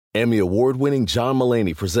Emmy award-winning John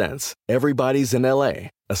Mulaney presents Everybody's in L.A.,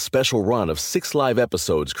 a special run of 6 live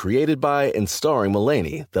episodes created by and starring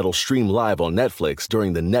Mulaney that'll stream live on Netflix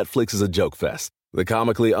during the Netflix is a Joke Fest. The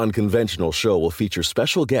comically unconventional show will feature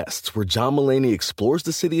special guests where John Mulaney explores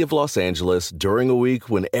the city of Los Angeles during a week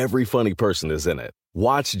when every funny person is in it.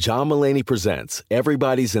 Watch John Mulaney Presents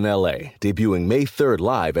Everybody's in L.A., debuting May 3rd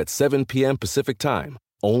live at 7 p.m. Pacific Time,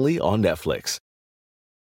 only on Netflix.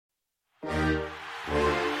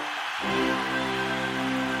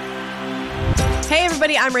 Hey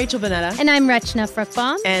everybody, I'm Rachel Bonetta. And I'm Rachna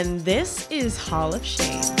Fruchtbaum. And this is Hall of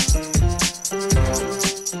Shame.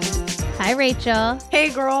 Hi, Rachel. Hey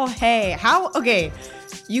girl, hey. Okay,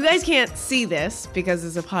 you guys can't see this because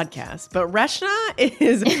it's a podcast, but Rachna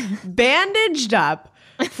is bandaged up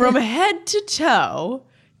from head to toe.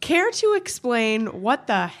 Care to explain what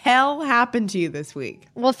the hell happened to you this week?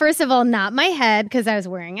 Well, first of all, not my head because I was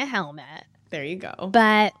wearing a helmet. There you go.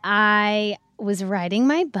 But I was riding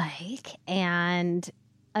my bike and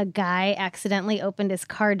a guy accidentally opened his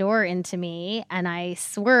car door into me and I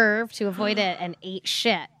swerved to avoid it and ate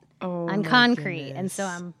shit on concrete. Goodness. And so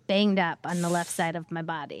I'm banged up on the left side of my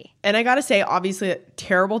body. And I gotta say, obviously,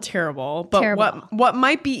 terrible. But Terrible. what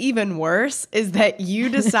might be even worse is that you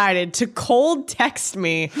decided to cold text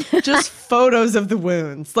me just photos of the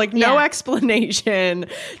wounds, like no Yeah. explanation,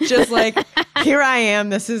 just like here I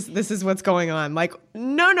am. This is what's going on. Like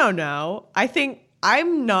no. I think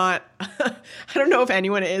I'm not. I don't know if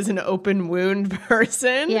anyone is an open wound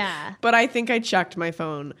person. Yeah. But I think I chucked my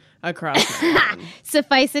phone across my room.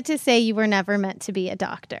 Suffice it to say, you were never meant to be a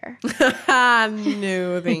doctor.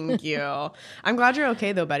 No, thank you. I'm glad you're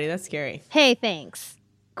okay, though, buddy. That's scary. Hey, thanks.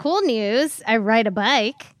 Cool news. I ride a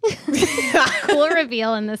bike. Cool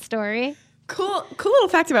reveal in this story. Cool little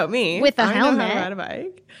fact about me. With a I know helmet. how to ride a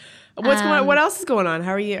bike. What's going on? What else is going on?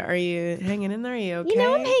 How are you? Are you hanging in there? Are you okay? You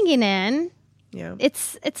know, I'm hanging in. Yeah.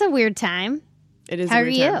 It's a weird time. It is. How a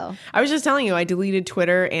weird are time. you? I was just telling you, I deleted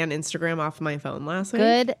Twitter and Instagram off my phone last week.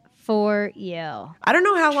 Good for you. I don't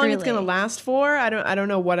know how long it's Truly. going to last for. I don't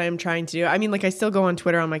know what I'm trying to do. I mean, like I still go on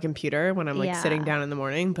Twitter on my computer when I'm like Yeah. sitting down in the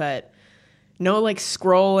morning, but no like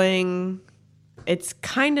scrolling. It's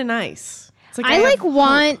kind of nice. It's like I have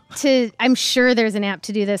want to, I'm sure there's an app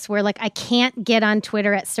to do this where like I can't get on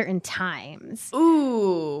Twitter at certain times.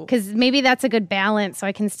 Ooh. Because maybe that's a good balance so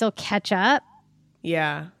I can still catch up.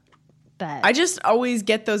 Yeah. But I just always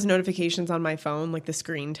get those notifications on my phone, like the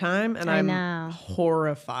screen time, and I I'm know.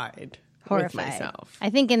 horrified with myself.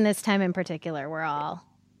 I think in this time in particular, we're all.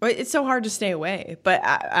 But it's so hard to stay away. But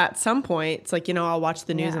at some point, it's like, you know, I'll watch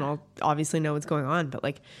the news and I'll obviously know what's going on. But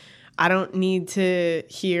like, I don't need to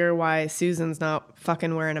hear why Susan's not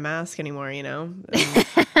fucking wearing a mask anymore, you know?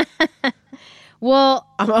 Well,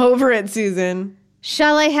 I'm over it, Susan.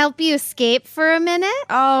 shall I help you escape for a minute?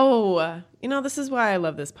 Oh, you know, this is why I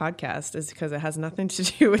love this podcast, is because it has nothing to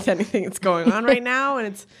do with anything that's going on right now. And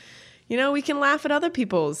it's, you know, we can laugh at other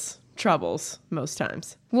people's troubles most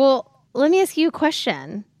times. Well, let me ask you a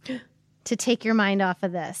question to take your mind off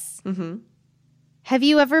of this. Mm-hmm. Have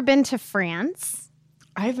you ever been to France?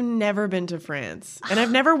 I've never been to France, and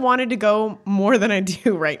I've never wanted to go more than I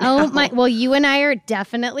do right now. Oh my! Well, you and I are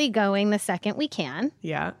definitely going the second we can.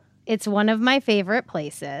 Yeah. It's one of my favorite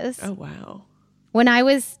places. Oh, wow. When I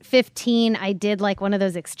was 15, I did like one of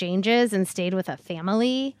those exchanges and stayed with a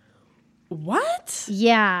family. What?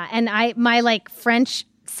 Yeah, and my like French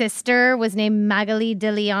sister was named Magali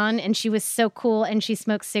de Leon, and she was so cool, and she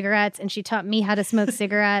smoked cigarettes, and she taught me how to smoke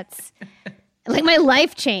cigarettes. Like my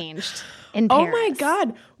life changed in Paris. Oh, my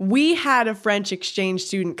God. We had a French exchange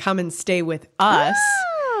student come and stay with us,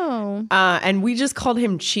 Oh, and we just called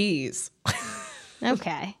him Cheese.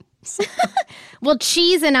 okay. Well,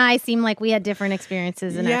 Cheese and I seem like we had different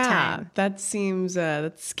experiences in our time. That seems,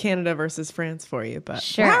 that's Canada versus France for you. But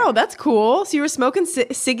Sure. wow, that's cool. So you were smoking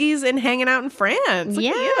ciggies and hanging out in France. Look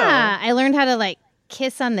at you. I learned how to like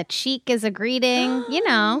kiss on the cheek as a greeting, you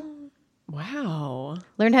know. Wow.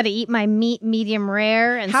 Learned how to eat my meat medium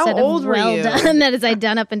rare instead old of were well you? done that as I'd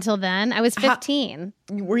done up until then. I was 15.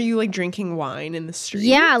 Were you like drinking wine in the streets?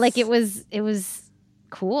 Yeah, like it was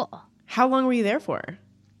cool. How long were you there for?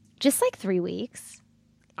 Just like 3 weeks.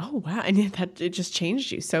 Oh, wow. And it just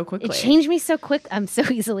changed you so quickly. It changed me so quick. I'm so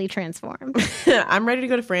easily transformed. I'm ready to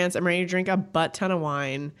go to France. I'm ready to drink a butt ton of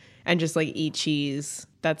wine and just like eat cheese.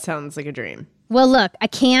 That sounds like a dream. Well, look, I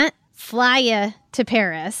can't fly you to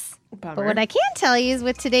Paris. Bummer. But what I can tell you is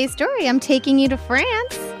with today's story, I'm taking you to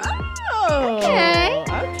France. Oh. Okay.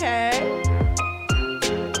 Okay.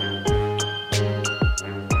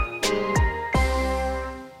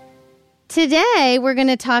 Today, we're going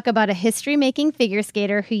to talk about a history-making figure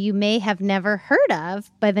skater who you may have never heard of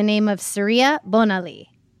by the name of Surya Bonaly.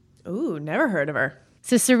 Ooh, never heard of her.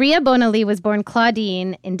 So Surya Bonaly was born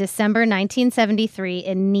Claudine in December 1973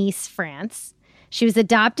 in Nice, France. She was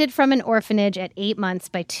adopted from an orphanage at 8 months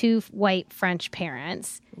by two white French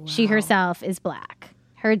parents. Wow. She herself is black.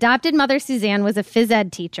 Her adopted mother, Suzanne, was a phys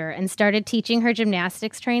ed teacher and started teaching her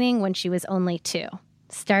gymnastics training when she was only 2.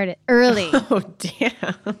 Started early. Oh,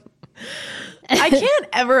 damn. I can't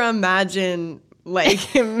ever imagine,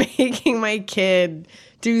 like, making my kid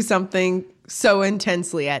do something so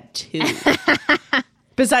intensely at 2.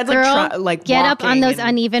 Besides, Girl, like get up on those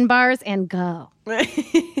uneven bars and go.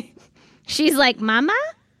 She's like, Mama?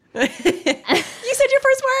 You said your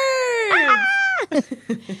first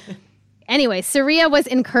word! Anyway, Surya was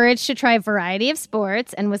encouraged to try a variety of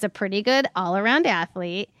sports and was a pretty good all-around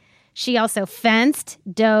athlete. She also fenced,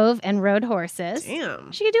 dove, and rode horses. Damn.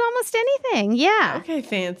 She could do almost anything, yeah. Okay,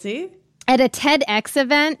 fancy. At a TEDx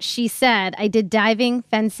event, she said, I did diving,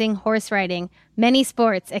 fencing, horse riding, many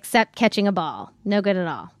sports except catching a ball. No good at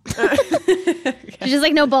all. Okay. She's just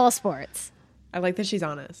like, no ball sports. I like that she's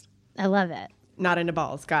honest. I love it. Not into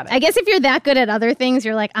balls. Got it. I guess if you're that good at other things,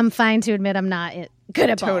 you're like, I'm fine to admit I'm not good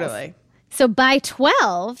at balls. Totally. So by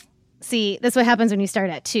 12, see, that's what happens when you start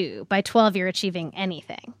at 2. By 12, you're achieving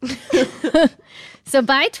anything. So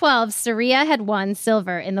by 12, Surya had won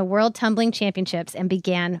silver in the World Tumbling Championships and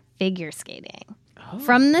began figure skating. Oh.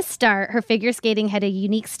 From the start, her figure skating had a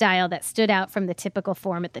unique style that stood out from the typical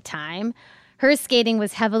form at the time. Her skating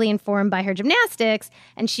was heavily informed by her gymnastics,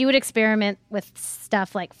 and she would experiment with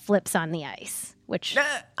stuff like flips on the ice, which,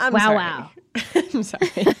 wow. I'm sorry.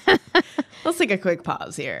 Let's take a quick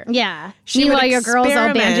pause here. Yeah. Meanwhile, your girl's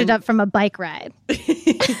all bandaged up from a bike ride.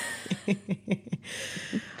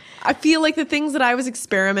 I feel like the things that I was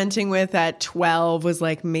experimenting with at 12 was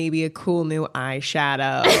like maybe a cool new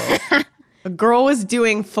eyeshadow. A girl was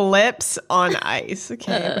doing flips on ice.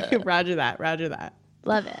 Okay, roger that.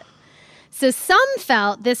 Love it. So some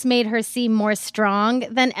felt this made her seem more strong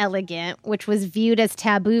than elegant, which was viewed as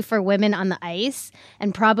taboo for women on the ice,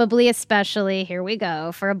 and probably especially, here we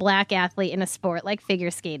go, for a black athlete in a sport like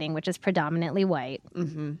figure skating, which is predominantly white,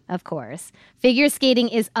 of course. Figure skating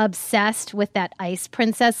is obsessed with that ice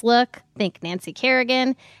princess look. Think Nancy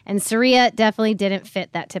Kerrigan. And Surya definitely didn't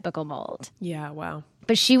fit that typical mold. Yeah, wow.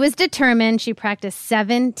 But she was determined. She practiced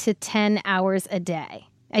 7 to 10 hours a day.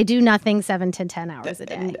 I do nothing 7 to 10 hours a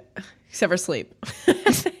day. Except for sleep.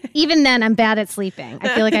 Even then, I'm bad at sleeping. I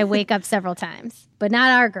feel like I wake up several times. But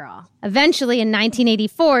not our girl. Eventually, in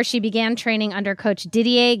 1984, she began training under coach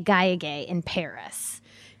Didier Gaillaguet in Paris.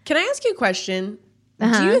 Can I ask you a question?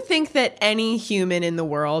 Do you think that any human in the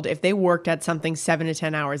world, if they worked at something 7 to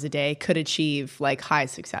 10 hours a day, could achieve like high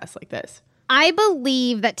success like this? I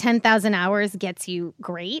believe that 10,000 hours gets you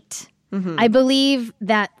great. I believe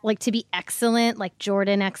that like to be excellent, like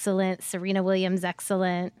Jordan excellent, Serena Williams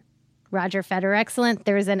excellent, Roger Federer excellent,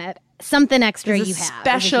 there's something extra you have.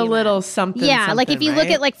 Special little something. Yeah, like if you look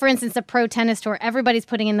at like, for instance, a pro tennis tour, everybody's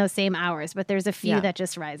putting in those same hours, but there's a few that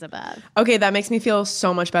just rise above. Okay, that makes me feel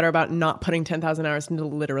so much better about not putting 10,000 hours into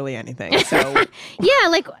literally anything. So yeah,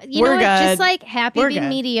 like, you know what? Good. Just like happy being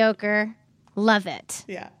mediocre. Love it.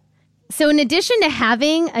 Yeah. So in addition to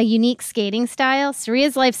having a unique skating style,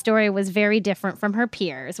 Surya's life story was very different from her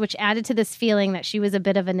peers, which added to this feeling that she was a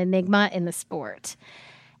bit of an enigma in the sport.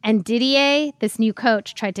 And Didier, this new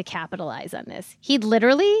coach, tried to capitalize on this. He'd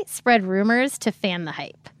literally spread rumors to fan the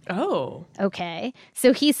hype. Oh. Okay.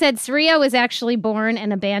 So he said Surya was actually born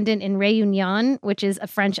and abandoned in Réunion, which is a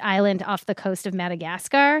French island off the coast of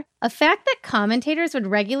Madagascar. A fact that commentators would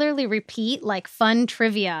regularly repeat like fun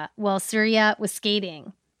trivia while Surya was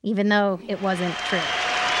skating, even though it wasn't true.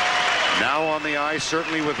 Now on the ice,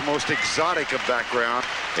 certainly with the most exotic of background,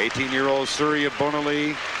 18-year-old Surya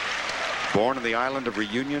Bonaly, born on the island of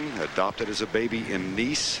Reunion, adopted as a baby in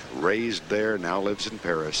Nice, raised there, now lives in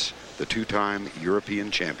Paris, the two-time European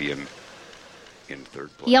champion in third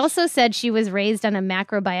place. He also said she was raised on a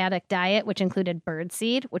macrobiotic diet, which included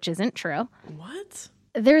birdseed, which isn't true. What?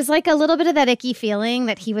 There's like a little bit of that icky feeling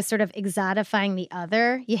that he was sort of exotifying the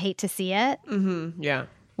other. You hate to see it. Yeah.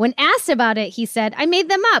 When asked about it, he said, I made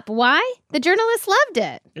them up. Why? The journalists loved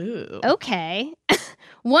it. Ooh. Okay.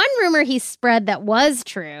 One rumor he spread that was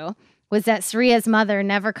true was that Surya's mother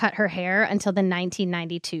never cut her hair until the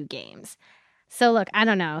 1992 games. So look, I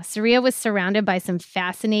don't know. Surya was surrounded by some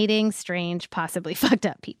fascinating, strange, possibly fucked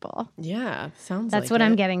up people. Yeah, sounds That's like what it.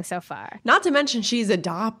 I'm getting so far. Not to mention she's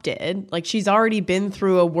adopted. Like, she's already been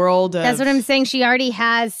through a world of... That's what I'm saying. She already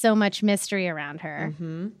has so much mystery around her.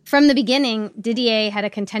 Mm-hmm. From the beginning, Didier had a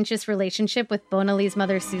contentious relationship with Bonaly's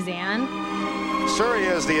mother, Suzanne.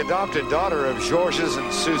 Surya is the adopted daughter of Georges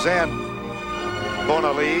and Suzanne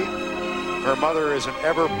Bonaly. Her mother is an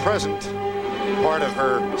ever-present part of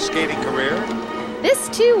her skating career. This,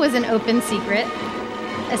 too, was an open secret.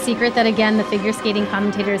 A secret that, again, the figure skating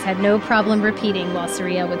commentators had no problem repeating while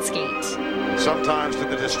Surya would skate. Sometimes to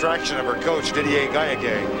the distraction of her coach, Didier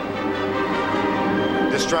Gaillaguet.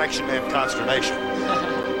 Distraction and consternation.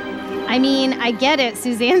 I mean, I get it.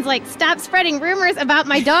 Suzanne's like, stop spreading rumors about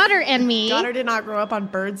my daughter and me. Daughter did not grow up on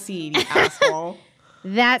birdseed, you asshole.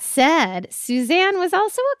 That said, Suzanne was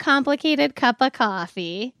also a complicated cup of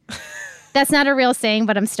coffee. That's not a real saying,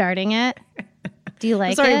 but I'm starting it. Do you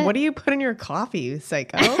like Sorry, it? what do you put in your coffee, you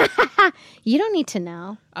psycho? You don't need to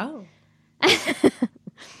know. Oh.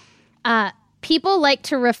 People like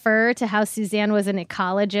to refer to how Suzanne was an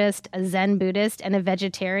ecologist, a Zen Buddhist, and a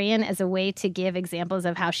vegetarian as a way to give examples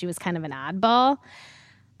of how she was kind of an oddball.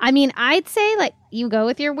 I mean, I'd say, like, you go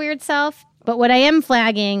with your weird self. But what I am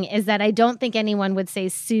flagging is that I don't think anyone would say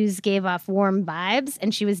Suze gave off warm vibes,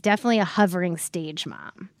 and she was definitely a hovering stage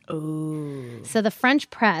mom. Ooh. So the French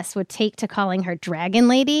press would take to calling her Dragon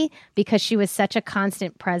Lady because she was such a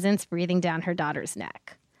constant presence breathing down her daughter's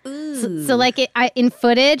neck. So like in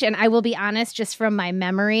footage, and I will be honest, just from my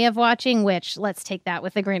memory of watching, which let's take that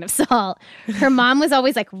with a grain of salt, her mom was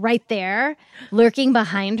always like right there, lurking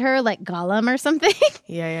behind her like Gollum or something.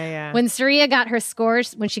 Yeah. When Surya got her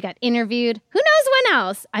scores, when she got interviewed, who knows when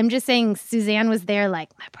else? I'm just saying Suzanne was there like,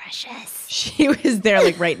 my precious. She was there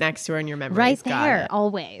like right next to her in your memories. Right Got there, it.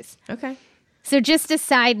 always. Okay. So just a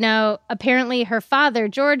side note, apparently her father,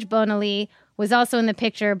 George Bonaly, was also in the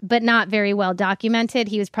picture, but not very well documented.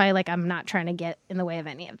 He was probably like, I'm not trying to get in the way of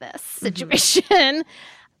any of this situation.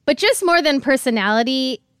 But just more than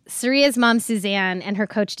personality, Surya's mom, Suzanne, and her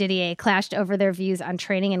coach, Didier, clashed over their views on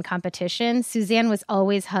training and competition. Suzanne was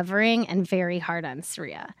always hovering and very hard on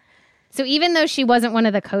Surya. So even though she wasn't one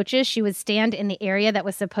of the coaches, she would stand in the area that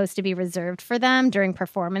was supposed to be reserved for them during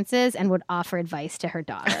performances and would offer advice to her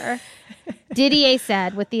daughter. Didier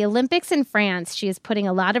said, with the Olympics in France, she is putting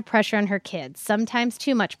a lot of pressure on her kids, sometimes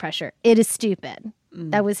too much pressure. It is stupid.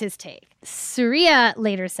 That was his take. Surya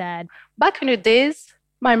later said, back in the days,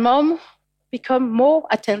 my mom became more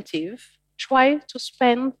attentive, tried to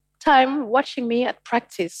spend time watching me at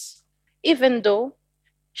practice, even though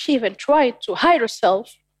she even tried to hide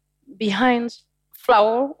herself behind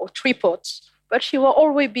flower or tree pots, but she will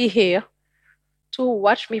always be here to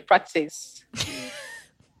watch me practice.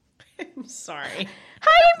 I'm sorry.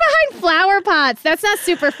 hiding behind flower pots. That's not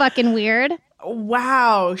super fucking weird.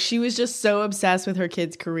 Wow. She was just so obsessed with her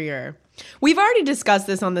kid's career. We've already discussed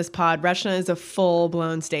this on this pod. Rachna is a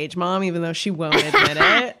full-blown stage mom, even though she won't admit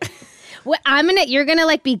it. Well, you're gonna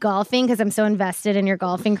like be golfing because I'm so invested in your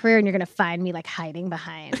golfing career, and you're gonna find me like hiding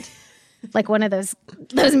behind like one of those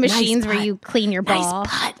machines where you clean your ball.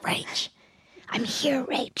 Nice putt, Rach. I'm here,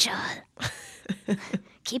 Rachel.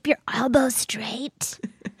 Keep your elbows straight.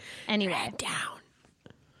 Anyway, Head down.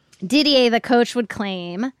 Didier, the coach, would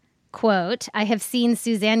claim, quote, I have seen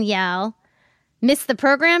Suzanne yell, miss the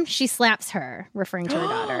program, she slaps her, referring to her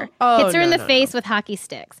daughter. Hits her in the face with hockey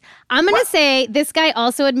sticks. I'm going to say this guy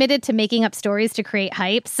also admitted to making up stories to create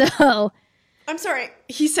hype, so... I'm sorry.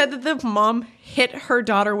 He said that the mom hit her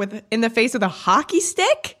daughter in the face with a hockey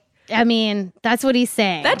stick? I mean, that's what he's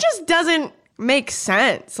saying. That just doesn't make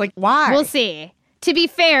sense. Like, why? We'll see. To be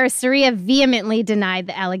fair, Surya vehemently denied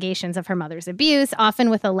the allegations of her mother's abuse,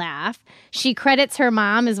 often with a laugh. She credits her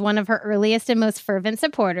mom as one of her earliest and most fervent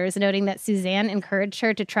supporters, noting that Suzanne encouraged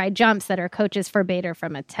her to try jumps that her coaches forbade her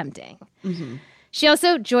from attempting. Mm-hmm. She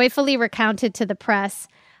also joyfully recounted to the press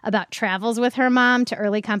about travels with her mom to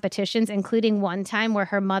early competitions, including one time where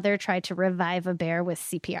her mother tried to revive a bear with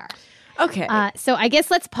CPR. Okay. So I guess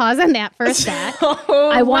let's pause on that for a sec.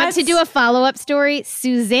 I want to do a follow-up story.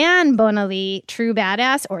 Suzanne Bonaly, true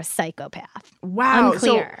badass or psychopath? Wow.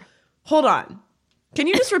 Unclear. So, hold on. Can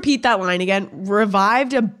you just repeat that line again?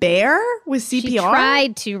 Revived a bear with CPR? She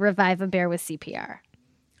tried to revive a bear with CPR.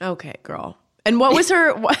 Okay, girl. And what was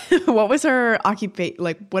her what was her occupation?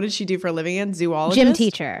 Like, what did she do for a living in? Zoologist? Gym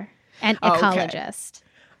teacher and ecologist. Okay.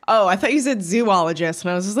 Oh, I thought you said zoologist,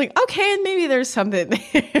 and I was just like, okay, maybe there's something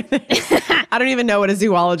there. I don't even know what a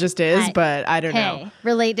zoologist is, but I don't know.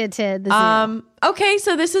 Related to the zoo. Okay,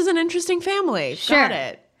 so this is an interesting family. Sure. Got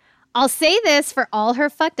it. I'll say this for all her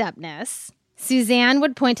fucked upness. Suzanne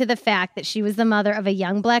would point to the fact that she was the mother of a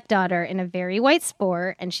young black daughter in a very white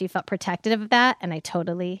sport, and she felt protective of that, and I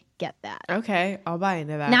totally get that. Okay, I'll buy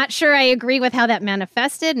into that. Not sure I agree with how that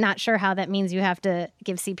manifested. Not sure how that means you have to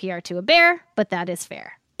give CPR to a bear, but that is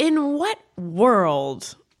fair. In what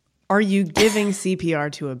world are you giving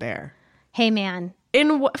CPR to a bear? Hey, man.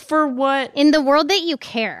 For what? In the world that you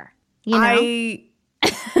care, you know?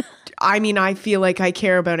 I mean, I feel like I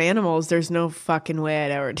care about animals. There's no fucking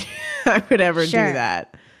way I would ever do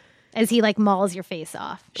that. As he like mauls your face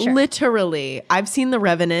off. Sure. Literally. I've seen The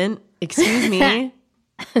Revenant. Excuse me.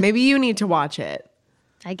 Maybe you need to watch it.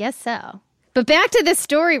 I guess so. But back to this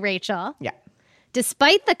story, Rachel. Yeah.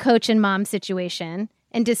 Despite the coach and mom situation,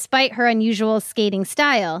 and despite her unusual skating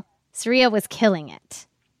style, Surya was killing it.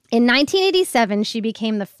 In 1987, she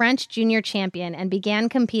became the French junior champion and began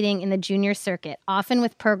competing in the junior circuit, often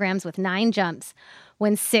with programs with 9 jumps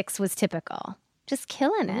when 6 was typical. Just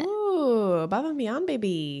killing it. Ooh, above and beyond,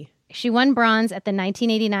 baby. She won bronze at the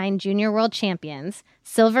 1989 Junior World Champions,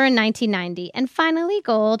 silver in 1990, and finally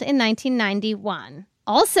gold in 1991.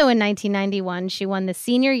 Also in 1991, she won the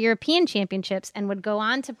Senior European Championships and would go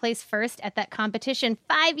on to place first at that competition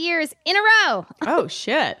 5 years in a row. Oh,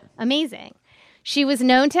 shit. Amazing. She was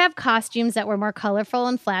known to have costumes that were more colorful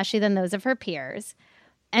and flashy than those of her peers.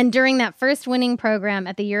 And during that first winning program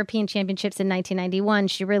at the European Championships in 1991,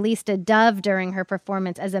 she released a dove during her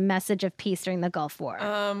performance as a message of peace during the Gulf War.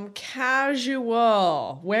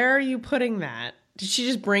 Casual. Where are you putting that? Did she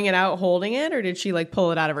just bring it out holding it, or did she like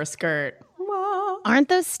pull it out of her skirt? Aren't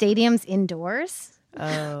those stadiums indoors?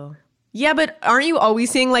 Oh. Yeah, but aren't you always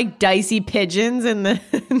seeing like dicey pigeons in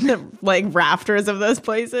the like rafters of those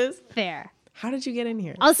places? Fair. How did you get in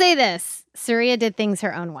here? I'll say this. Surya did things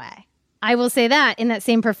her own way. I will say that in that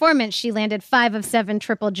same performance, she landed 5 of 7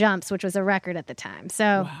 triple jumps, which was a record at the time.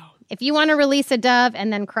 So if you want to release a dove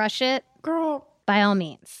and then crush it, girl, by all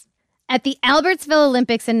means. At the Albertsville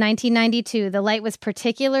Olympics in 1992, the light was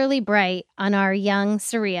particularly bright on our young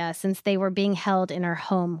Surya since they were being held in her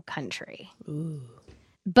home country. Ooh.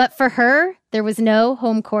 But for her, there was no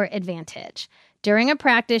home court advantage. During a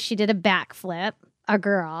practice, she did a backflip, a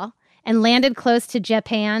girl, and landed close to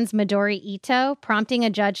Japan's Midori Ito, prompting a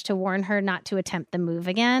judge to warn her not to attempt the move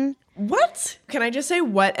again. What? Can I just say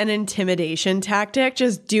what an intimidation tactic,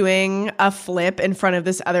 just doing a flip in front of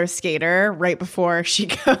this other skater right before she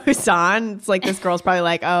goes on. It's like this girl's probably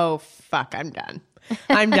like, oh, fuck, I'm done.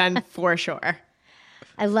 I'm done for sure.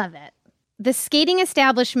 I love it. The skating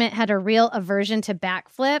establishment had a real aversion to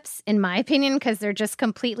backflips, in my opinion, because they're just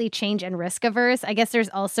completely change and risk averse. I guess there's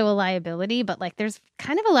also a liability, but like there's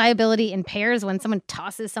kind of a liability in pairs when someone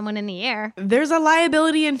tosses someone in the air. There's a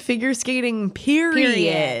liability in figure skating,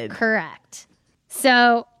 period. Correct.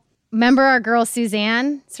 So remember our girl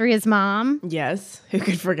Suzanne, Surya's mom? Yes. Who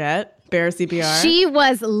could forget? Bear CPR. She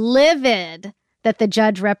was livid that the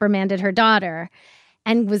judge reprimanded her daughter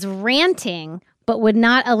and was ranting, but would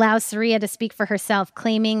not allow Surya to speak for herself,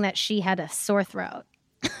 claiming that she had a sore throat.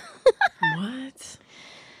 What?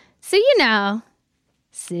 So, you know,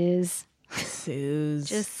 Suze.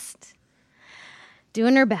 Just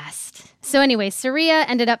doing her best. So anyway, Surya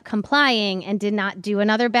ended up complying and did not do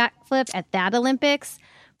another backflip at that Olympics,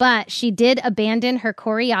 but she did abandon her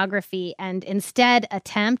choreography and instead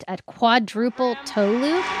attempt a quadruple toe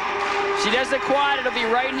loop. She does the quad, it'll be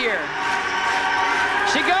right here.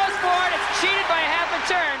 She goes for it, it's cheated by a half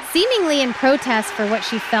a turn. Seemingly in protest for what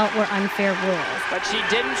she felt were unfair rules. But she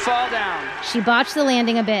didn't fall down. She botched the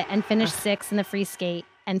landing a bit and finished 6th in the free skate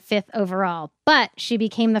and 5th overall. But she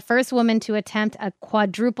became the first woman to attempt a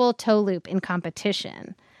quadruple toe loop in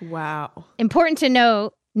competition. Wow. Important to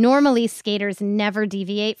note, normally skaters never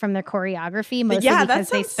deviate from their choreography, mostly because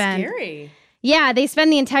they spend scary. Yeah, they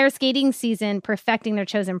spend the entire skating season perfecting their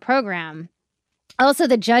chosen program. Also,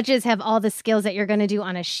 the judges have all the skills that you're going to do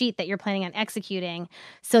on a sheet that you're planning on executing,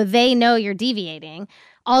 so they know you're deviating.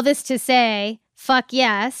 All this to say, fuck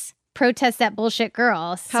yes, protest that bullshit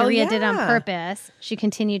girl. Surya did on purpose. She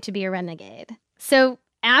continued to be a renegade. So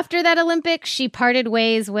after that Olympics, she parted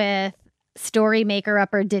ways with story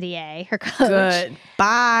maker-upper Didier, her coach. Good.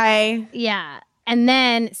 Bye. Yeah. And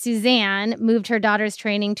then Suzanne moved her daughter's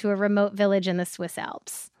training to a remote village in the Swiss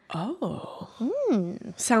Alps. Oh.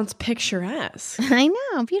 Sounds picturesque. I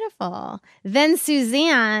know. Beautiful. Then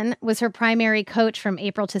Suzanne was her primary coach from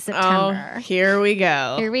April to September. Oh, here we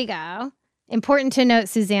go. Here we go. Important to note,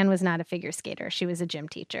 Suzanne was not a figure skater. She was a gym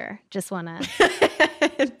teacher. Just want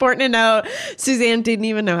to... Important to note, Suzanne didn't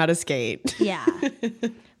even know how to skate. Yeah.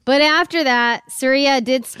 But after that, Surya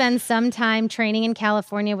did spend some time training in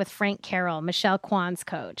California with Frank Carroll, Michelle Kwan's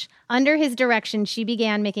coach. Under his direction, she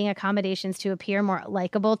began making accommodations to appear more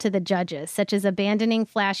likable to the judges, such as abandoning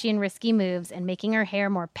flashy and risky moves and making her hair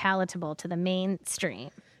more palatable to the mainstream.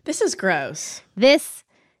 This is gross. This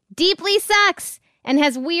deeply sucks and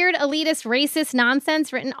has weird, elitist, racist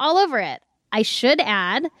nonsense written all over it. I should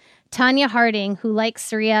add, Tanya Harding, who like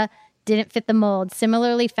Surya didn't fit the mold,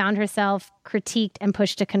 similarly found herself critiqued and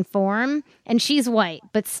pushed to conform. And she's white,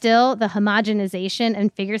 but still the homogenization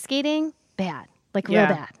and figure skating, bad. Like real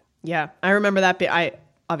bad. Yeah. I remember that. I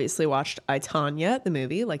obviously watched I, Tonya, the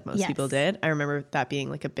movie, like most people did. I remember that being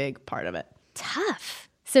like a big part of it. Tough.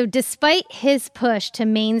 So despite his push to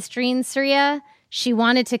mainstream Surya, she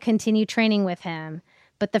wanted to continue training with him.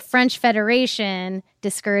 But the French Federation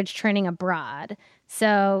discouraged training abroad.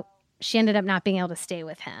 So she ended up not being able to stay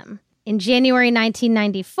with him. In January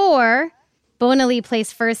 1994, Bonaly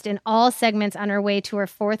placed first in all segments on her way to her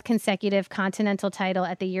fourth consecutive continental title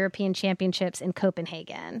at the European Championships in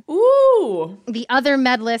Copenhagen. Ooh! The other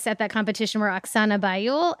medalists at that competition were Oksana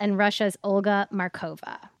Bayul and Russia's Olga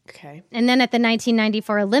Markova. Okay. And then at the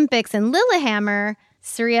 1994 Olympics in Lillehammer,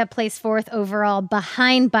 Surya placed fourth overall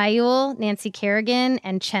behind Bayul, Nancy Kerrigan,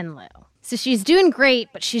 and Chen Lu. So she's doing great,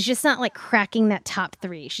 but she's just not like cracking that top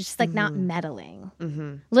three. She's just like not medaling.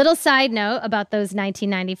 Little side note about those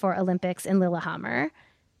 1994 Olympics in Lillehammer.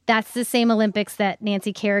 That's the same Olympics that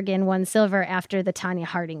Nancy Kerrigan won silver after the Tanya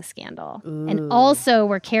Harding scandal. Ooh. And also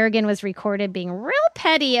where Kerrigan was recorded being real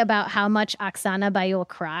petty about how much Oksana Bayul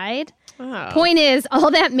cried. Oh. Point is,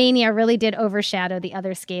 all that mania really did overshadow the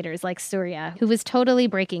other skaters like Surya, who was totally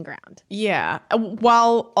breaking ground. Yeah,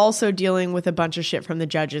 while also dealing with a bunch of shit from the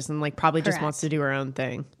judges and like probably Correct. Just wants to do her own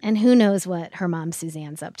thing. And who knows what her mom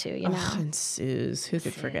Suzanne's up to, you know? Oh, and Suze. Who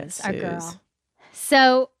could forget Suze? Our girl.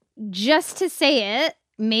 So just to say it,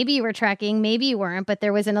 maybe you were tracking, maybe you weren't, but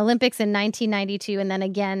there was an Olympics in 1992 and then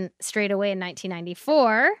again straight away in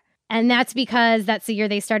 1994. And that's because that's the year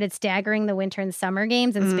they started staggering the winter and summer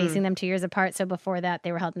games and spacing them 2 years apart. So before that,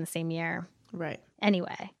 they were held in the same year. Right.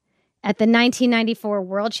 Anyway, at the 1994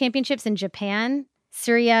 World Championships in Japan,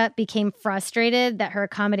 Surya became frustrated that her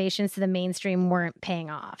accommodations to the mainstream weren't paying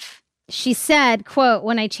off. She said, quote,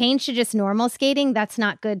 "When I changed to just normal skating, that's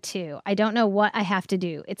not good too. I don't know what I have to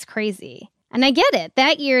do. It's crazy." And I get it.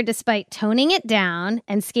 That year, despite toning it down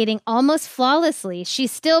and skating almost flawlessly, she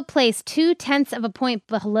still placed 0.2 of a point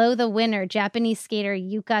below the winner, Japanese skater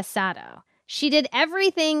Yuka Sato. She did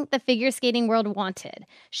everything the figure skating world wanted.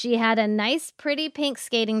 She had a nice, pretty pink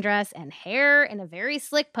skating dress and hair in a very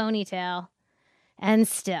slick ponytail. And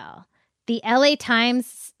still, the LA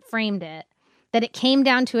Times framed it that it came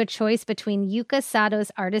down to a choice between Yuka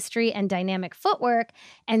Sato's artistry and dynamic footwork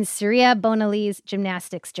and Surya Bonaly's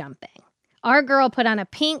gymnastics jumping. Our girl put on a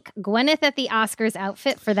pink Gwyneth at the Oscars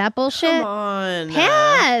outfit for that bullshit. Come on.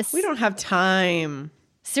 Pass. We don't have time.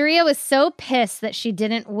 Surya was so pissed that she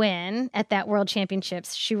didn't win at that World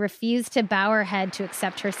Championships, she refused to bow her head to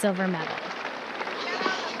accept her silver medal.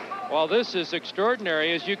 Well, this is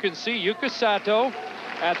extraordinary. As you can see, Yuka Sato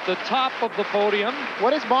at the top of the podium.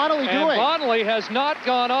 What is Bonaly doing? And Bonaly has not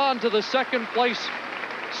gone on to the second place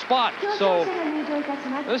spot. So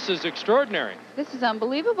this is extraordinary. This is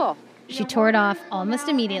unbelievable. She tore it off almost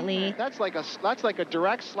immediately. That's like a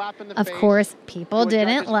direct slap in the face. Of course, people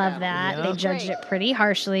didn't love that. Yep. They judged it pretty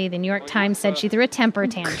harshly. The New York Times said she threw a temper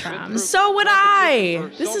tantrum. So would I.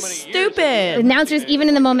 This is stupid. Announcers, even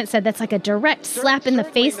in the moment, said that's like a direct slap in the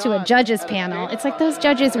face to a judges panel. It's like those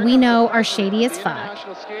judges we know are shady as fuck.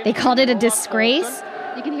 They called it a disgrace.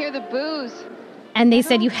 You can hear the boos. And they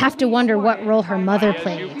said you have to wonder what role her mother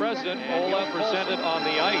played. President Ola presented on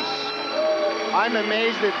the ice. I'm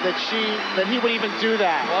amazed that he would even do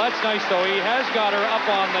that. Well, that's nice, though. He has got her up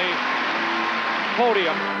on the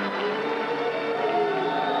podium.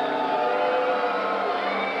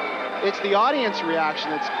 It's the audience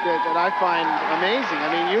reaction that I find amazing. I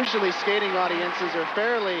mean, usually skating audiences are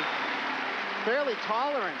fairly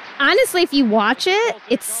tolerant. Honestly, if you watch it,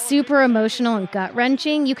 it's super emotional and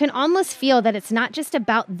gut-wrenching. You can almost feel that it's not just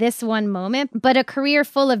about this one moment, but a career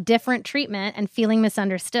full of different treatment and feeling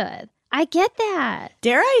misunderstood. I get that.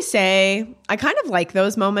 Dare I say, I kind of like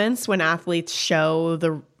those moments when athletes show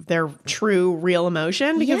their true, real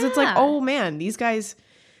emotion because it's like, oh man, these guys,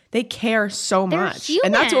 they care so much. Human.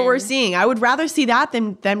 And that's what we're seeing. I would rather see that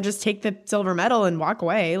than them just take the silver medal and walk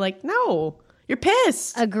away. Like, no, you're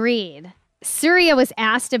pissed. Agreed. Surya was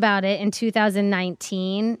asked about it in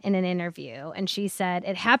 2019 in an interview, and she said,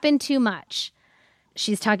 it happened too much.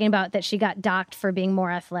 She's talking about that she got docked for being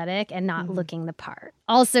more athletic and not looking the part.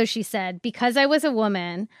 Also, she said, because I was a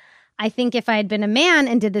woman, I think if I had been a man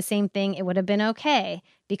and did the same thing, it would have been okay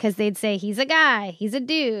because they'd say he's a guy, he's a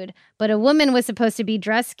dude. But a woman was supposed to be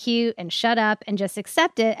dressed cute and shut up and just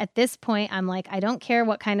accept it. At this point, I'm like, I don't care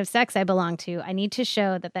what kind of sex I belong to. I need to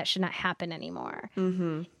show that that should not happen anymore.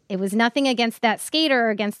 Mm-hmm. It was nothing against that skater or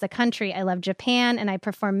against the country. I love Japan, and I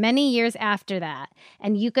performed many years after that.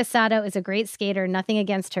 And Yuka Sato is a great skater. Nothing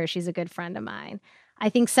against her. She's a good friend of mine. I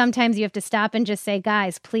think sometimes you have to stop and just say,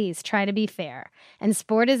 guys, please try to be fair. And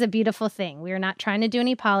sport is a beautiful thing. We are not trying to do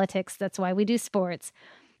any politics. That's why we do sports,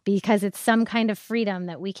 because it's some kind of freedom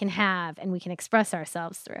that we can have and we can express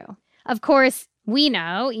ourselves through. Of course, we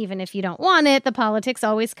know, even if you don't want it, the politics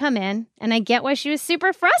always come in. And I get why she was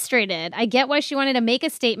super frustrated. I get why she wanted to make a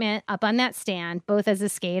statement up on that stand, both as a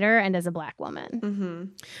skater and as a Black woman. Mm-hmm.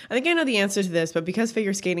 I think I know the answer to this, but because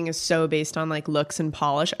figure skating is so based on like looks and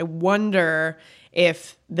polish, I wonder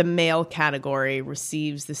if the male category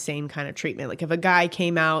receives the same kind of treatment. Like if a guy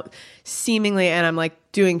came out seemingly, and I'm like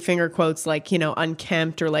doing finger quotes, like, you know,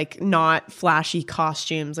 unkempt or like not flashy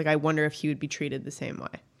costumes, like I wonder if he would be treated the same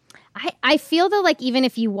way. I feel that, like, even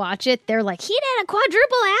if you watch it, they're like, he did a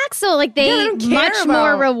quadruple axel. Like, they much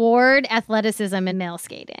more reward athleticism in male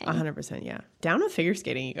skating. 100%, yeah. Down with figure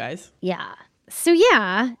skating, you guys. Yeah. So,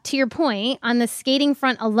 yeah, to your point, on the skating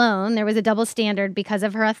front alone, there was a double standard because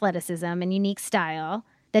of her athleticism and unique style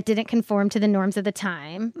that didn't conform to the norms of the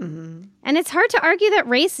time. Mm-hmm. And it's hard to argue that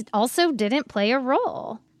race also didn't play a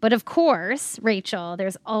role. But of course, Rachel,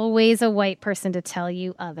 there's always a white person to tell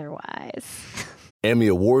you otherwise. Emmy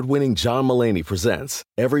award-winning John Mulaney presents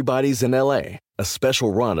Everybody's in L.A., a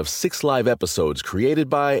special run of 6 live episodes created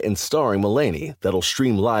by and starring Mulaney that'll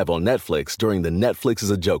stream live on Netflix during the Netflix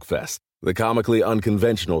is a Joke Fest. The comically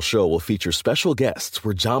unconventional show will feature special guests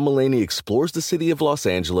where John Mulaney explores the city of Los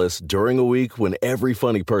Angeles during a week when every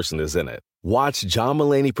funny person is in it. Watch John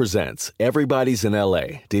Mulaney Presents Everybody's in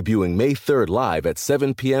L.A., debuting May 3rd live at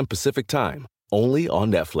 7 p.m. Pacific Time, only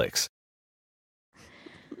on Netflix.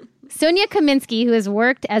 Sonia Kaminsky, who has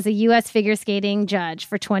worked as a U.S. figure skating judge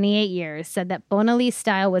for 28 years, said that Bonaly's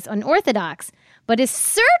style was unorthodox, but is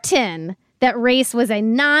certain that race was a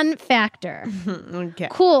non-factor. Okay.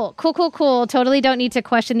 Cool. Totally don't need to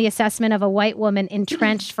question the assessment of a white woman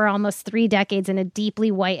entrenched for almost 3 decades in a deeply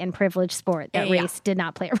white and privileged sport, that race did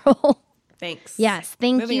not play a role. Thanks. Yes,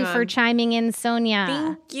 thank Moving you on. for chiming in, Sonia.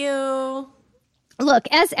 Thank you. Look,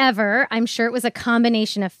 as ever, I'm sure it was a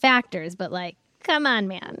combination of factors, but like, come on,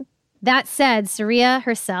 man. That said, Surya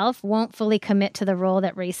herself won't fully commit to the role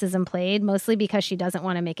that racism played, mostly because she doesn't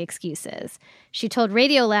want to make excuses. She told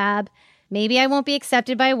Radiolab, maybe I won't be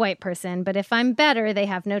accepted by a white person, but if I'm better, they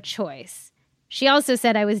have no choice. She also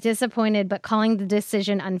said, I was disappointed, but calling the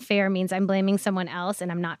decision unfair means I'm blaming someone else,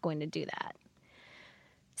 and I'm not going to do that.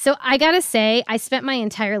 So I gotta say, I spent my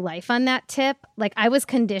entire life on that tip. Like, I was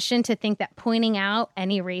conditioned to think that pointing out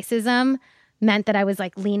any racism meant that I was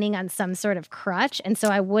like leaning on some sort of crutch. And so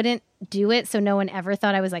I wouldn't do it so no one ever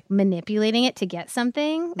thought I was like manipulating it to get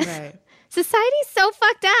something. Right. Society's so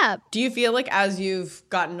fucked up. Do you feel like as you've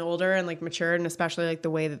gotten older and like matured, and especially like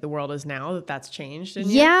the way that the world is now, that that's changed in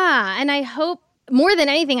you? Yeah. And I hope, more than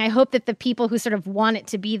anything, I hope that the people who sort of want it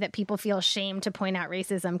to be that people feel ashamed to point out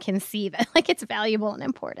racism can see that like it's valuable and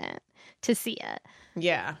important to see it.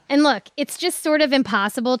 Yeah. And look, it's just sort of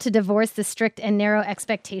impossible to divorce the strict and narrow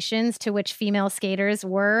expectations to which female skaters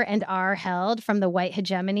were and are held from the white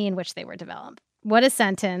hegemony in which they were developed. What a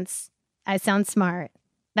sentence. I sound smart.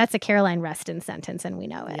 That's a Caroline Reston sentence, and we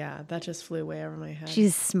know it. Yeah, that just flew way over my head.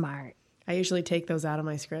 She's smart. I usually take those out of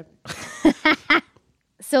my script.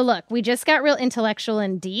 So look, we just got real intellectual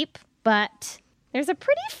and deep, but there's a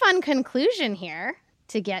pretty fun conclusion here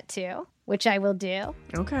to get to, which I will do.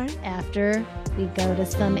 Okay. After we go to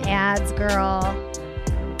some ads, girl.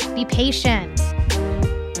 Be patient.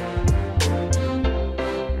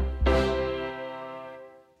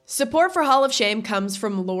 Support for Hall of Shame comes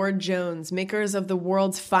from Lord Jones, makers of the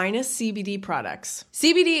world's finest CBD products.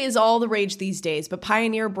 CBD is all the rage these days, but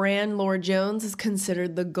pioneer brand Lord Jones is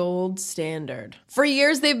considered the gold standard. For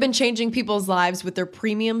years, they've been changing people's lives with their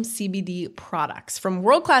premium CBD products, from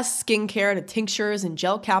world-class skincare to tinctures and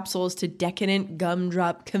gel capsules to decadent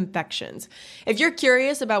gumdrop confections. If you're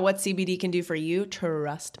curious about what CBD can do for you,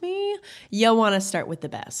 trust me, you'll want to start with the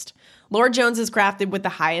best. Lord Jones is crafted with the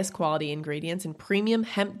highest quality ingredients and premium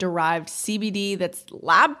hemp-derived CBD that's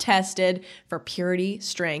lab-tested for purity,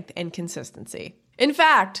 strength, and consistency. In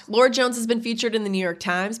fact, Laura Jones has been featured in the New York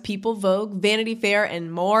Times, People, Vogue, Vanity Fair,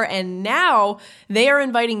 and more. And now they are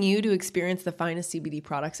inviting you to experience the finest CBD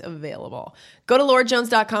products available. Go to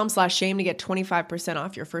laurajones.com/shame to get 25%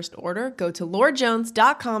 off your first order. Go to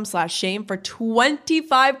laurajones.com/shame for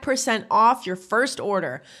 25% off your first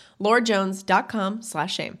order.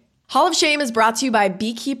 laurajones.com/shame. Hall of Shame is brought to you by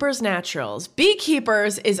Beekeepers Naturals.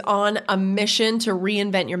 Beekeepers is on a mission to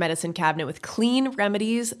reinvent your medicine cabinet with clean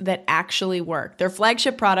remedies that actually work. Their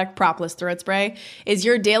flagship product, Propolis Throat Spray, is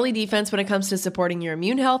your daily defense when it comes to supporting your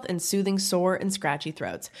immune health and soothing sore and scratchy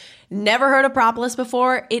throats. Never heard of Propolis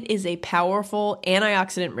before? It is a powerful,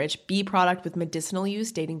 antioxidant-rich bee product with medicinal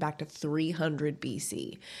use dating back to 300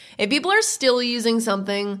 BC. If people are still using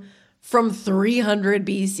something from 300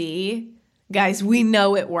 BC... guys, we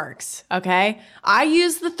know it works, okay? I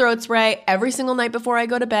use the throat spray every single night before I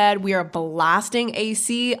go to bed. We are blasting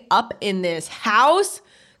AC up in this house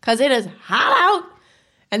because it is hot out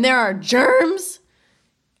and there are germs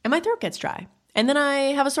and my throat gets dry. And then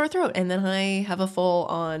I have a sore throat and then I have a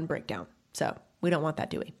full-on breakdown. So we don't want that,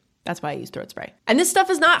 do we? That's why I use throat spray. And this stuff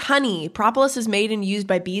is not honey. Propolis is made and used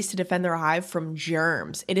by bees to defend their hive from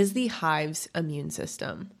germs. It is the hive's immune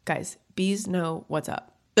system. Guys, bees know what's up.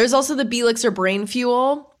 There's also the Bee Elixir Brain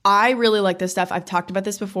Fuel. I really like this stuff. I've talked about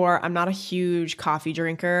this before. I'm not a huge coffee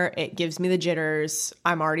drinker. It gives me the jitters.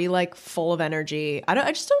 I'm already like full of energy.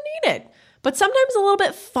 I just don't need it. But sometimes a little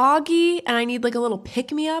bit foggy and I need like a little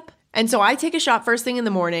pick-me-up. And so I take a shot first thing in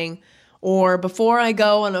the morning or before I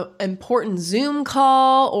go on an important Zoom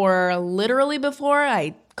call or literally before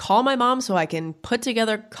I call my mom so I can put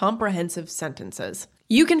together comprehensive sentences.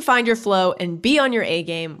 You can find your flow and be on your A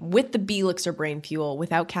game with the Bee Elixir Brain Fuel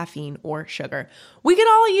without caffeine or sugar. We could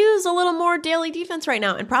all use a little more daily defense right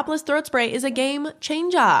now, and Propolis Throat Spray is a game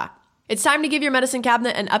changer. It's time to give your medicine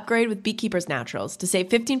cabinet an upgrade with Beekeepers Naturals. To save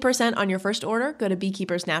 15% on your first order, go to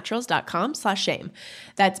beekeepersnaturals.com/shame.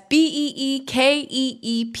 That's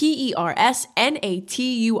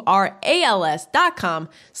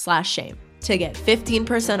beekeepersnaturals.com/shame to get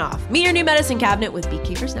 15% off. Meet your new medicine cabinet with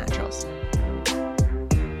Beekeepers Naturals.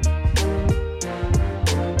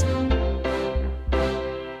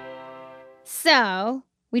 So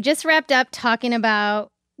we just wrapped up talking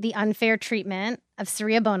about the unfair treatment of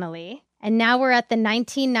Surya Bonaly. And now we're at the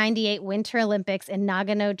 1998 Winter Olympics in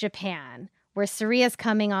Nagano, Japan, where Surya's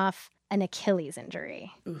coming off an Achilles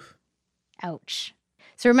injury. Oof. Ouch.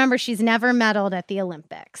 So remember, she's never medaled at the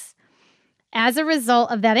Olympics. As a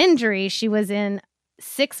result of that injury, she was in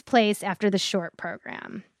 6th place after the short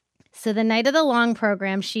program. So the night of the long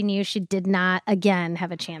program, she knew she did not, again,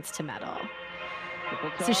 have a chance to medal.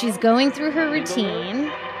 So she's going through her routine.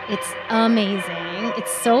 It's amazing.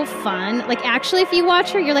 It's so fun. Like, actually, if you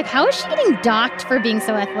watch her, you're like, how is she getting docked for being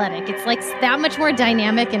so athletic? It's like that much more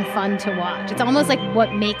dynamic and fun to watch. It's almost like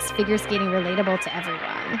what makes figure skating relatable to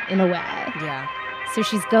everyone in a way. Yeah. So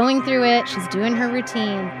she's going through it. She's doing her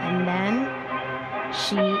routine. And then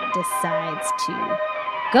she decides to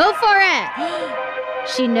go for it.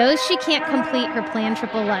 She knows she can't complete her planned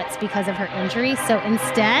triple Lutz because of her injury. So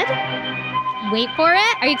instead... wait for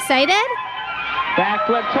it. Are you excited?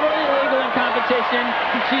 Backflip, totally illegal in competition.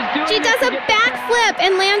 She does a backflip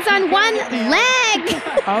and lands on one leg.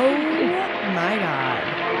 Oh my God.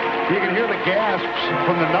 You can hear the gasps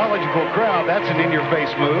from the knowledgeable crowd. That's an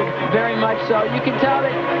in-your-face move. Very much so. You can tell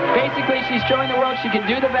that basically she's showing the world she can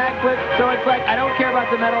do the backflip. So it's like, I don't care about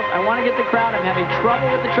the medals. I want to get the crowd. I'm having trouble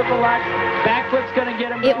with the triple Lutz. Backflip's going to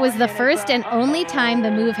get him. It was the first and only time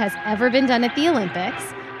the move has ever been done at the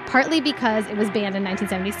Olympics. Partly because it was banned in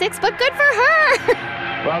 1976, but good for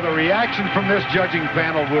her! Well, the reaction from this judging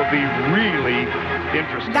panel will be really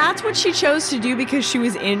interesting. That's what she chose to do because she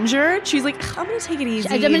was injured. She's like, I'm going to take it easy.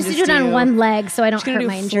 I'm going to do it on one leg so I don't hurt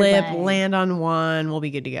my injured flip, leg. land on one, we'll be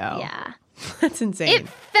good to go. Yeah. That's insane. It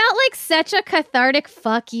felt like such a cathartic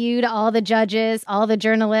fuck you to all the judges, all the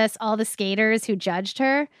journalists, all the skaters who judged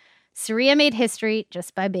her. Surya made history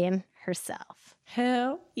just by being herself.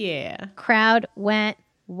 Hell yeah. Crowd went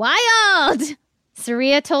wild.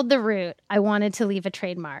 Surya told The Root, I wanted to leave a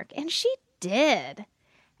trademark. And she did.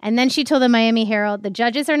 And then she told the Miami Herald, the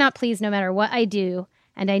judges are not pleased no matter what I do.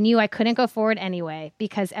 And I knew I couldn't go forward anyway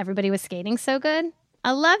because everybody was skating so good.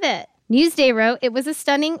 I love it. Newsday wrote it was a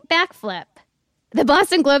stunning backflip. The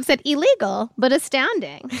Boston Globe said illegal, but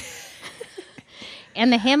astounding.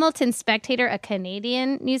 And the Hamilton Spectator, a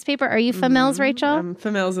Canadian newspaper. Are you familiar, Rachel? I'm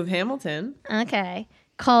familiar with Hamilton. Okay.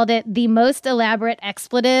 Called it the most elaborate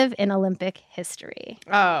expletive in Olympic history.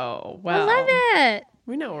 Oh, wow. I love it.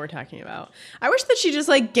 We know what we're talking about. I wish that she just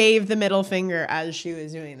like gave the middle finger as she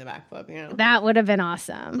was doing the backflip, you know? That would have been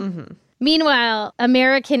awesome. Mm-hmm. Meanwhile,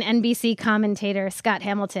 American NBC commentator Scott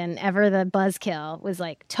Hamilton, ever the buzzkill, was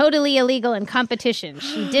like, totally illegal in competition.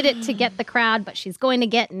 She did it to get the crowd, but she's going to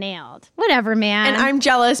get nailed. Whatever, man. And I'm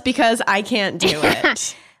jealous because I can't do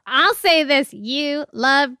it. I'll say this. You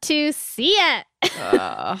love to see it.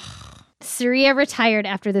 Surya retired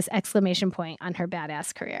after this exclamation point on her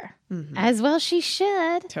badass career. Mm-hmm. As well she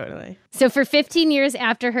should. Totally. So for 15 years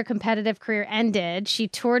after her competitive career ended, she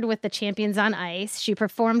toured with the champions on ice. She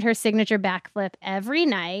performed her signature backflip every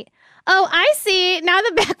night. Oh, I see. Now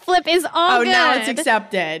the backflip is all good. Oh, now it's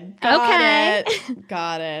accepted.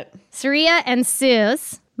 Got it. Surya and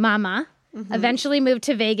Sue's mama eventually moved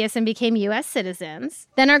to Vegas and became U.S. citizens.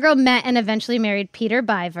 Then our girl met and eventually married Peter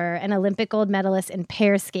Biver, an Olympic gold medalist in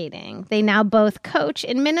pair skating. They now both coach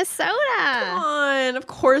in Minnesota. Come on. Of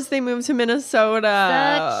course they moved to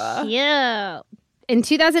Minnesota. So cute. In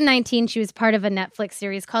 2019, she was part of a Netflix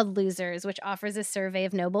series called Losers, which offers a survey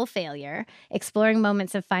of noble failure, exploring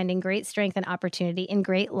moments of finding great strength and opportunity in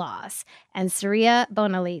great loss. And Surya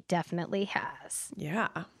Bonaly definitely has. Yeah.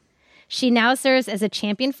 She now serves as a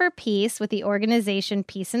champion for peace with the organization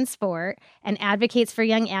Peace in Sport and advocates for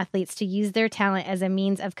young athletes to use their talent as a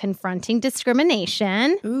means of confronting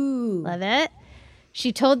discrimination. Ooh. Love it.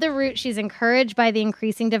 She told The Root she's encouraged by the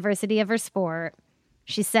increasing diversity of her sport.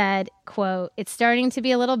 She said, quote, "It's starting to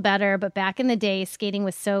be a little better, but back in the day, skating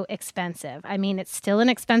was so expensive. I mean, it's still an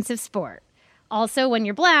expensive sport. Also, when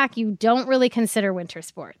you're Black, you don't really consider winter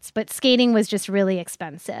sports, but skating was just really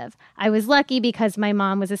expensive. I was lucky because my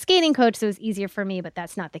mom was a skating coach, so it was easier for me, but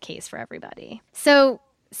that's not the case for everybody." So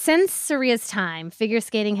since Surya's time, figure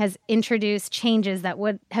skating has introduced changes that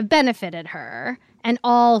would have benefited her and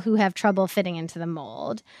all who have trouble fitting into the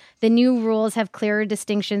mold. The new rules have clearer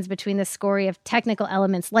distinctions between the scoria of technical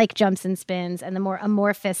elements like jumps and spins and the more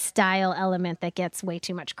amorphous style element that gets way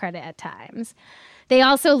too much credit at times. They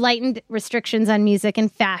also lightened restrictions on music and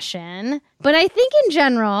fashion. But I think in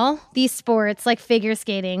general, these sports like figure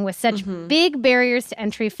skating with such big barriers to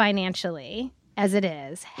entry financially as it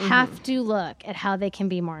is, have to look at how they can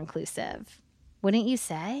be more inclusive. Wouldn't you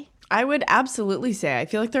say? I would absolutely say. I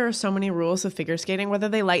feel like there are so many rules of figure skating, whether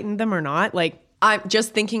they lightened them or not. Like, I'm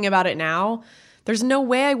just thinking about it now. There's no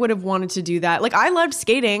way I would have wanted to do that. Like, I loved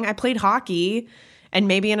skating. I played hockey. And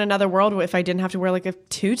maybe in another world, if I didn't have to wear like a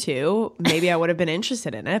tutu, maybe I would have been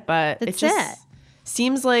interested in it. But it just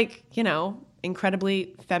seems like, you know,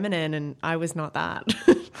 incredibly feminine. And I was not that.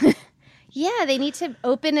 Yeah, they need to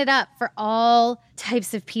open it up for all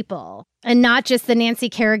types of people and not just the Nancy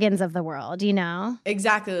Kerrigans of the world, you know?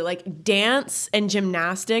 Exactly. Like dance and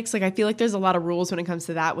gymnastics. Like I feel like there's a lot of rules when it comes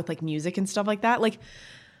to that with like music and stuff like that. Like,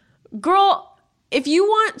 girl, if you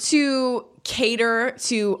want to cater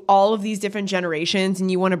to all of these different generations and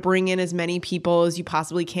you want to bring in as many people as you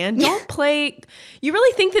possibly can, don't play. You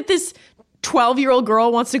really think that this 12-year-old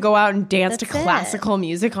girl wants to go out and dance to classical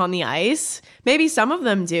music on the ice? Maybe some of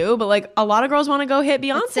them do, but like a lot of girls want to go hit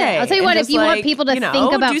Beyonce. I'll tell you what, if you want people to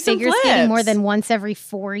think about figure skating more flips. than once every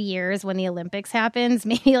 4 years when the Olympics happens,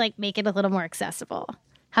 maybe like make it a little more accessible.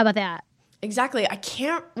 How about that? Exactly. I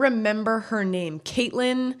can't remember her name.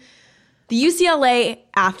 Caitlin, the UCLA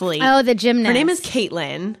athlete. Oh, the gymnast. Her name is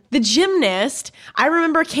Caitlin. The gymnast, I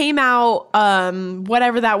remember came out,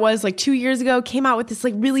 whatever that was, like 2 years ago, came out with this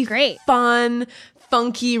like really fun,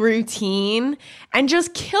 funky routine and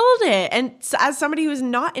just killed it. And as somebody who's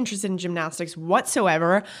not interested in gymnastics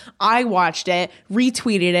whatsoever, I watched it,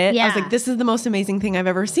 retweeted it. Yeah. I was like, this is the most amazing thing I've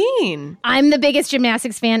ever seen. I'm the biggest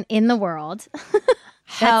gymnastics fan in the world.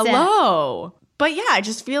 Hello. But yeah, I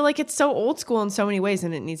just feel like it's so old school in so many ways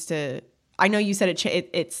and it needs to, I know you said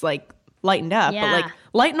it's like lightened up, but like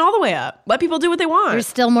lighten all the way up. Let people do what they want. There's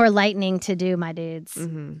still more lightning to do, my dudes.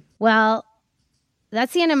 Well,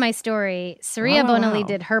 that's the end of my story. Surya Bonaly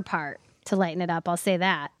did her part to lighten it up. I'll say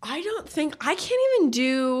that. I can't even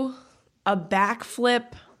do a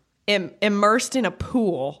backflip immersed in a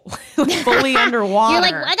pool, fully underwater. You're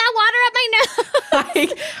like, I got water up my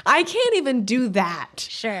nose. I can't even do that.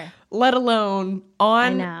 Sure. Let alone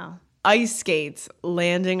on ice skates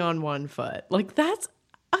landing on one foot. Like that's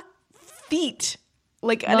a feat.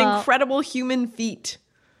 Like an incredible human feat.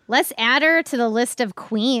 Let's add her to the list of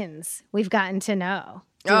queens we've gotten to know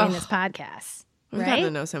doing this podcast. We've gotten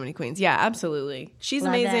to know so many queens. Yeah, absolutely. She's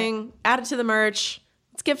amazing. Add it to the merch.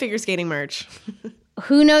 Let's get figure skating merch.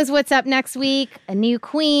 Who knows what's up next week? A new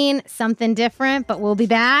queen, something different, but we'll be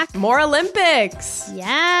back. More Olympics.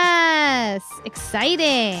 Yes.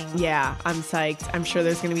 Exciting. Yeah, I'm psyched. I'm sure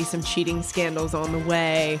there's going to be some cheating scandals on the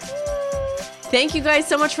way. Thank you guys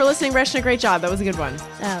so much for listening. Rachna, great job. That was a good one.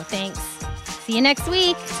 Oh, thanks. See you next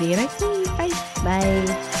week. See you next week. Bye.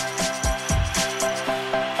 Bye.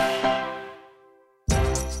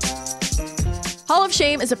 Hall of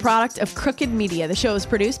Shame is a product of Crooked Media. The show is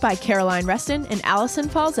produced by Caroline Reston and Allison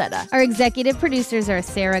Falzetta. Our executive producers are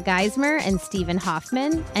Sarah Geismer and Stephen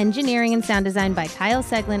Hoffman. Engineering and sound design by Kyle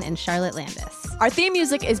Seglin and Charlotte Landis. Our theme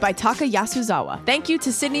music is by Taka Yasuzawa. Thank you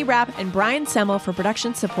to Sydney Rapp and Brian Semmel for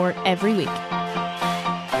production support every week.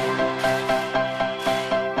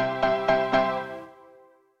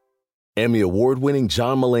 Emmy award-winning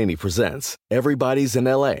John Mulaney presents Everybody's in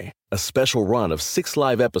L.A., a special run of 6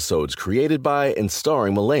 live episodes created by and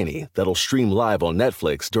starring Mulaney that'll stream live on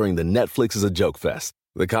Netflix during the Netflix is a Joke Fest.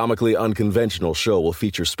 The comically unconventional show will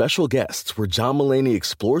feature special guests where John Mulaney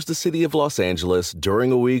explores the city of Los Angeles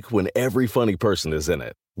during a week when every funny person is in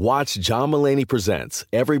it. Watch John Mulaney Presents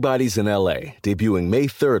Everybody's in L.A., debuting May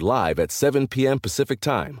 3rd live at 7 p.m. Pacific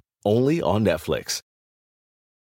Time, only on Netflix.